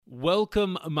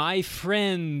Welcome, my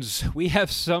friends. We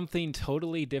have something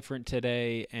totally different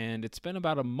today, and it's been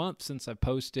about a month since I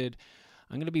posted.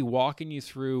 I'm going to be walking you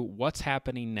through what's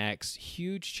happening next.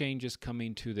 Huge changes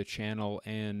coming to the channel,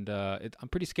 and I'm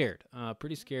pretty scared.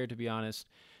 Pretty scared, to be honest.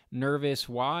 Nervous.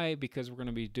 Why? Because we're going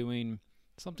to be doing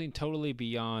something totally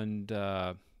beyond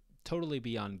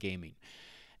gaming.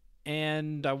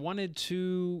 And I wanted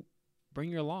to bring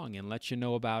you along and let you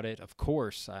know about it. Of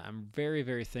course, I'm very,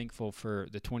 very thankful for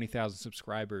the 20,000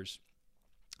 subscribers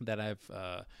that I've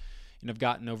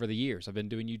gotten over the years. I've been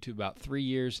doing YouTube about 3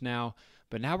 years now,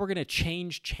 but now we're going to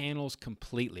change channels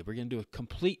completely. We're going to do a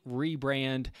complete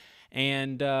rebrand,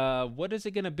 and what is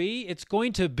it going to be? It's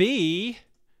going to be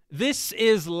This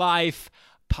Is Life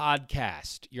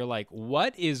podcast. You're like,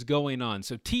 what is going on?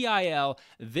 So TIL,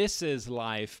 This Is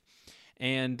Life.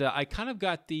 And I kind of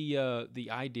got the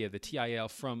idea, the TIL,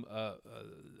 from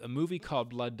a movie called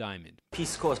Blood Diamond.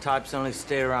 Peace Corps types only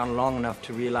stay around long enough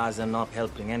to realize they're not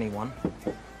helping anyone.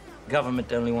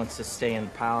 Government only wants to stay in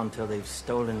power until they've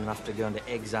stolen enough to go into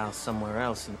exile somewhere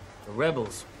else. And the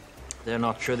rebels, they're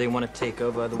not sure they want to take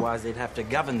over, otherwise they'd have to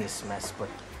govern this mess. But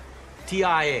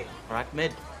TIA, right,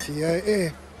 Mid?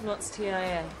 TIA. What's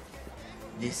TIA?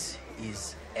 This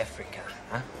is Africa,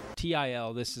 huh?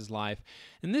 TIL, This Is Life.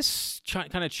 And this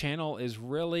kind of channel is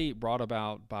really brought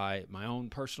about by my own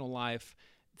personal life,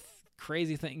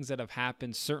 crazy things that have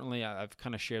happened. Certainly, I've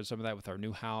kind of shared some of that with our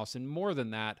new house, and more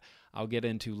than that, I'll get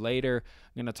into later.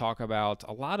 I'm going to talk about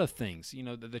a lot of things. You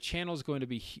know, the channel is going to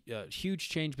be a huge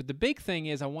change, but the big thing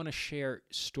is I want to share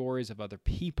stories of other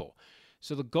people.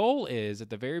 So the goal is, at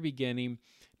the very beginning,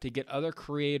 to get other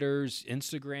creators,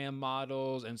 Instagram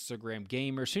models, Instagram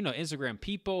gamers, Instagram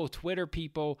people, Twitter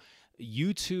people,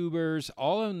 YouTubers,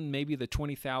 all in maybe the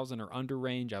 20,000 or under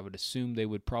range. I would assume they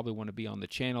would probably want to be on the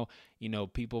channel.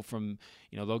 People from,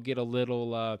 they'll get a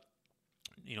little,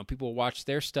 people will watch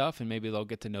their stuff and maybe they'll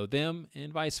get to know them,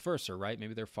 and vice versa, right?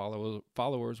 Maybe their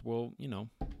followers will,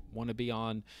 want to be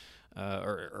on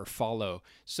or follow.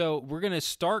 So we're going to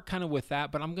start kind of with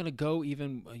that, but I'm going to go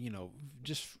even,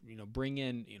 bring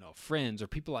in, friends or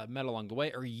people I've met along the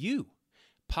way, or you.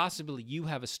 Possibly you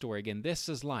have a story. Again, this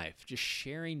is life. Just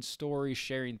sharing stories,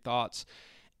 sharing thoughts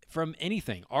from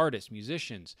anything. Artists,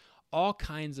 musicians, all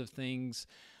kinds of things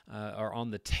are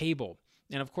on the table.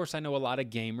 And of course, I know a lot of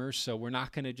gamers, so we're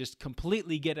not going to just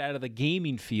completely get out of the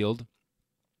gaming field.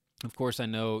 Of course, I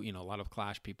know, a lot of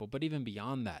Clash people, but even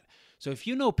beyond that. So if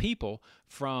you know people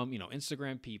from,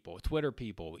 Instagram people, Twitter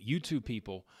people, YouTube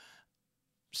people,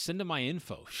 send them my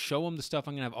info. Show them the stuff.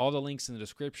 I'm going to have all the links in the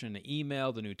description, the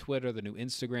email, the new Twitter, the new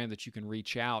Instagram that you can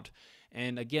reach out.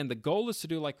 And again, the goal is to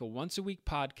do like a once-a-week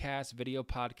podcast, video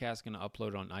podcast, going to upload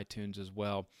it on iTunes as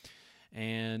well.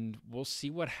 And we'll see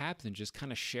what happens, just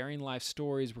kind of sharing life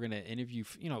stories. We're going to interview,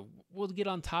 we'll get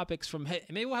on topics from, hey,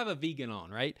 maybe we'll have a vegan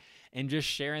on, right? And just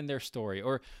sharing their story,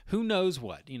 or who knows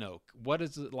what, what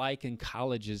is it like in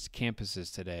colleges,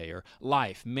 campuses today, or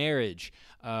life, marriage,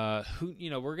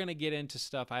 we're going to get into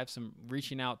stuff. I have some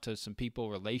reaching out to some people,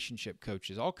 relationship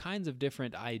coaches, all kinds of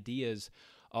different ideas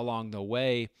along the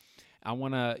way. I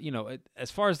want to, as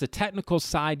far as the technical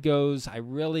side goes, I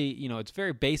really, it's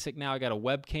very basic now. I got a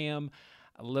webcam,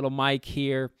 a little mic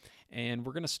here, and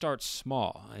we're going to start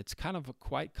small. It's kind of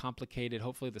quite complicated.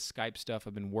 Hopefully the Skype stuff,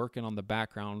 I've been working on the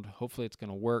background. Hopefully it's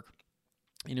going to work,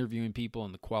 interviewing people,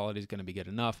 and the quality is going to be good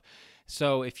enough.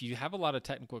 So if you have a lot of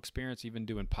technical experience, even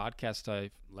doing podcast stuff,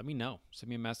 let me know. Send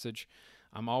me a message.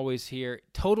 I'm always here.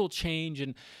 Total change,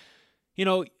 and,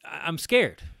 I'm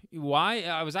scared. Why?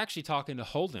 I was actually talking to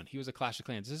Holden. He was a Clash of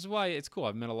Clans. This is why it's cool.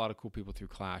 I've met a lot of cool people through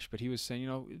Clash, but he was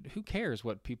saying, who cares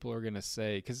what people are going to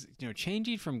say? Because,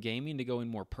 changing from gaming to going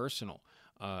more personal,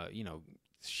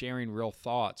 sharing real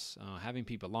thoughts, having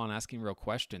people on, asking real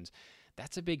questions,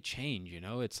 that's a big change.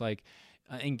 It's like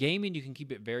in gaming, you can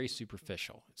keep it very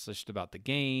superficial. It's just about the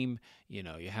game.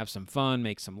 You have some fun,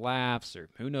 make some laughs, or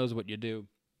who knows what you do.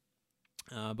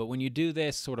 But when you do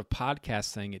this sort of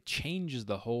podcast thing, it changes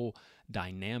the whole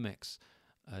dynamic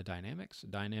of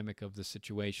the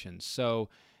situation. So,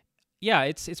 yeah,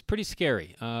 it's pretty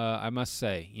scary. I must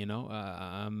say.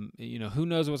 Who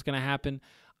knows what's going to happen?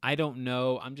 I don't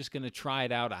know. I'm just going to try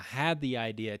it out. I had the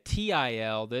idea.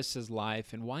 TIL, This Is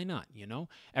Life, and why not?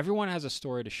 Everyone has a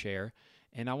story to share.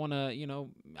 And I want to,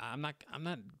 I'm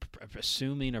not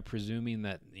assuming or presuming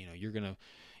that, you're going to,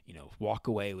 walk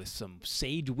away with some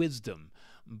sage wisdom.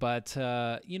 But,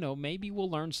 maybe we'll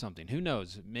learn something. Who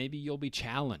knows? Maybe you'll be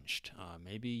challenged.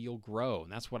 Maybe you'll grow.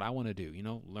 And that's what I want to do,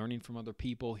 learning from other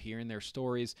people, hearing their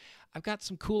stories. I've got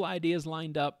some cool ideas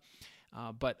lined up.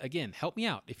 But again, help me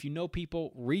out. If you know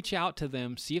people, reach out to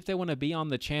them, see if they want to be on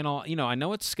the channel. I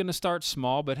know it's going to start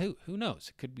small, but who knows?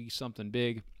 It could be something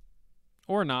big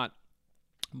or not.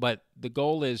 But the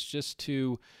goal is just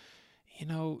to, I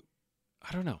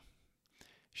don't know,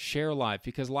 share life,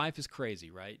 because life is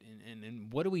crazy, right?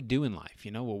 And what do we do in life?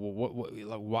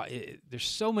 There's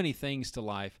so many things to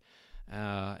life,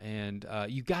 and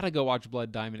you got to go watch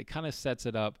Blood Diamond. It kind of sets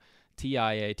it up,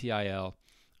 TIA,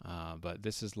 but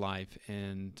this is life.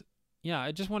 And yeah,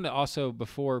 I just wanted to also,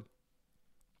 before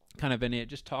kind of in it,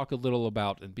 just talk a little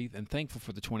about and thankful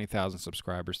for the 20,000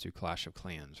 subscribers through Clash of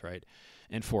Clans, right,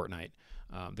 and Fortnite.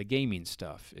 The gaming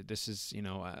stuff. This is,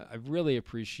 I really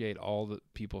appreciate all the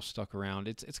people stuck around.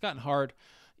 It's gotten hard,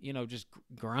 just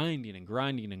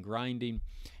grinding.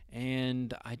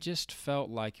 And I just felt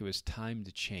like it was time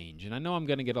to change. And I know I'm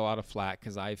going to get a lot of flack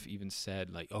because I've even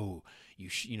said like, oh,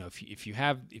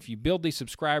 if you build these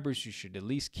subscribers, you should at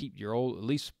least keep at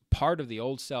least part of the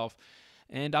old self.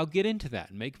 And I'll get into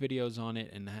that and make videos on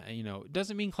it. And, it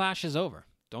doesn't mean Clash is over.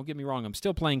 Don't get me wrong. I'm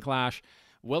still playing Clash.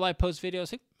 Will I post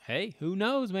videos? Hey, who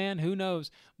knows, man? Who knows?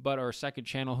 But our second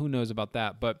channel, who knows about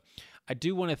that? But I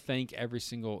do want to thank every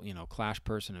single, Clash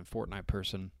person and Fortnite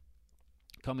person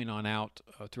coming on out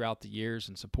throughout the years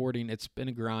and supporting. It's been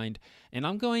a grind. And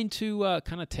I'm going to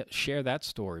kind of share that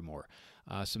story more.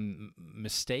 Some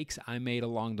mistakes I made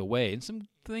along the way and some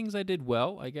things I did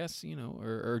well, I guess,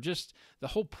 or just the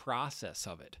whole process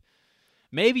of it.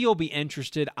 Maybe you'll be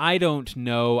interested. I don't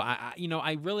know.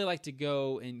 I really like to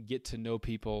go and get to know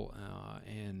people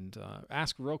and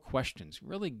ask real questions.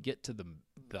 Really get to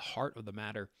the heart of the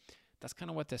matter. That's kind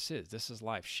of what this is. This is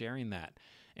life, sharing that.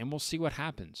 And we'll see what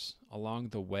happens along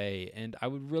the way. And I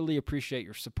would really appreciate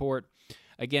your support.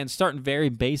 Again, starting very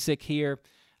basic here.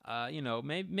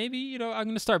 Maybe I'm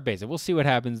going to start basic. We'll see what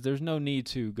happens. There's no need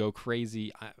to go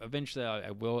crazy. Eventually,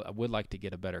 I would like to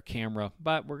get a better camera,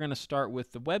 but we're going to start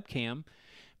with the webcam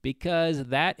because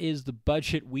that is the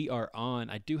budget we are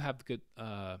on. I do have good,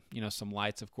 some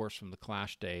lights, of course, from the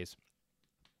Clash days,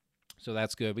 so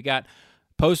that's good. We got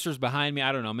posters behind me.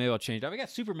 I don't know. Maybe I'll change that. We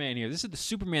got Superman here. This is the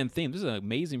Superman theme. This is an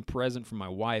amazing present from my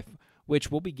wife,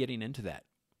 which we'll be getting into that.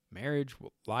 Marriage,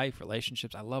 life,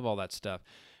 relationships. I love all that stuff.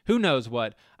 Who knows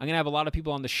what? I'm going to have a lot of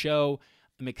people on the show.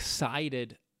 I'm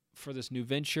excited for this new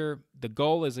venture. The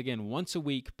goal is, again, once a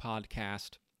week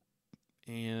podcast.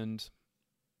 And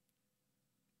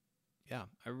yeah,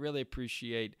 I really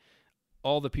appreciate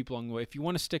all the people along the way. If you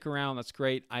want to stick around, that's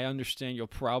great. I understand you'll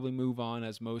probably move on,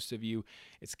 as most of you.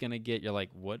 It's going to you're like,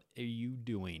 what are you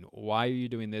doing? Why are you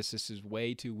doing this? This is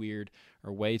way too weird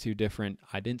or way too different.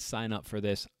 I didn't sign up for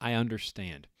this. I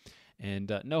understand.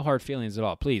 And no hard feelings at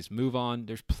all. Please move on.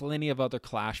 There's plenty of other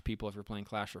Clash people if you're playing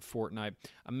Clash or Fortnite.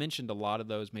 I mentioned a lot of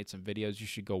those, made some videos. You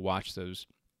should go watch those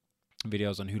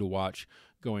videos on who to watch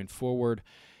going forward.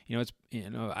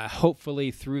 Hopefully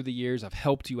through the years I've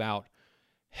helped you out,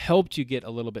 helped you get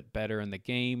a little bit better in the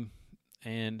game,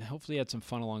 and hopefully had some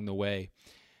fun along the way.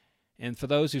 And for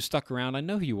those who stuck around, I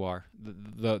know who you are,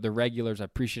 the regulars. I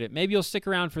appreciate it. Maybe you'll stick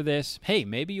around for this. Hey,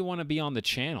 maybe you want to be on the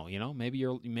channel. Maybe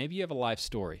you have a life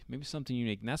story, maybe something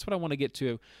unique, and that's what I want to get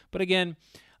to. But again,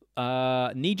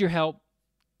 need your help.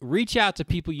 Reach out to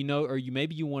people or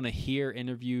maybe you want to hear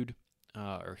interviewed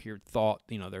or hear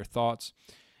their thoughts,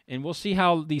 and we'll see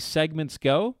how these segments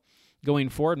go going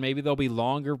forward. Maybe they'll be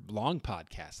long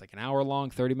podcasts, like an hour long,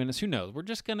 30 minutes. Who knows? We're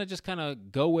just gonna kind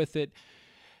of go with it.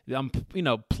 I'm,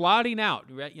 plotting out,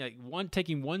 right?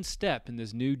 Taking one step in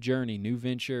this new journey, new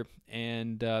venture,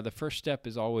 and the first step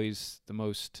is always the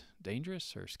most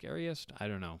dangerous or scariest. I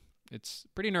don't know. It's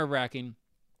pretty nerve-wracking.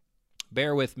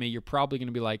 Bear with me. You're probably going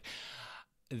to be like,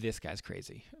 this guy's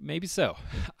crazy. Maybe so.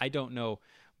 I don't know.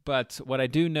 But what I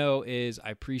do know is I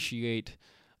appreciate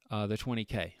the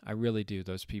 20K. I really do.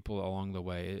 Those people along the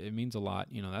way. It means a lot.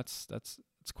 It's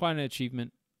quite an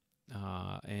achievement,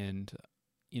 and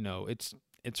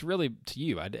it's really to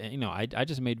you. I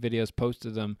just made videos,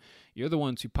 posted them. You're the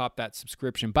ones who popped that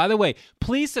subscription. By the way,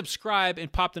 please subscribe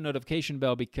and pop the notification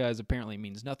bell, because apparently it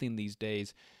means nothing these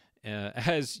days.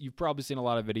 As you've probably seen a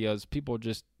lot of videos, people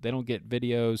they don't get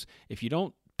videos. If you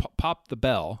don't pop the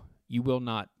bell, you will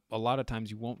not. A lot of times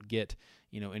you won't get,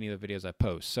 any of the videos I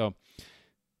post. So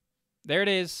there it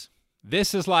is.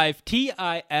 This is life.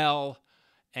 TIL.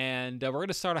 And we're going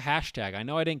to start a hashtag. I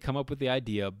know I didn't come up with the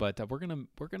idea, but we're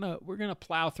gonna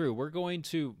plow through. We're going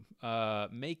to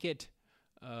make it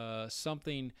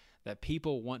something that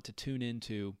people want to tune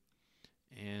into,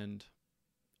 and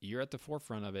you're at the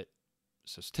forefront of it.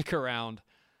 So stick around,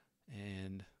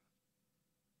 and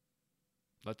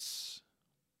let's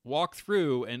walk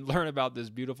through and learn about this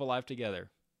beautiful life together.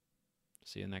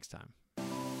 See you next time.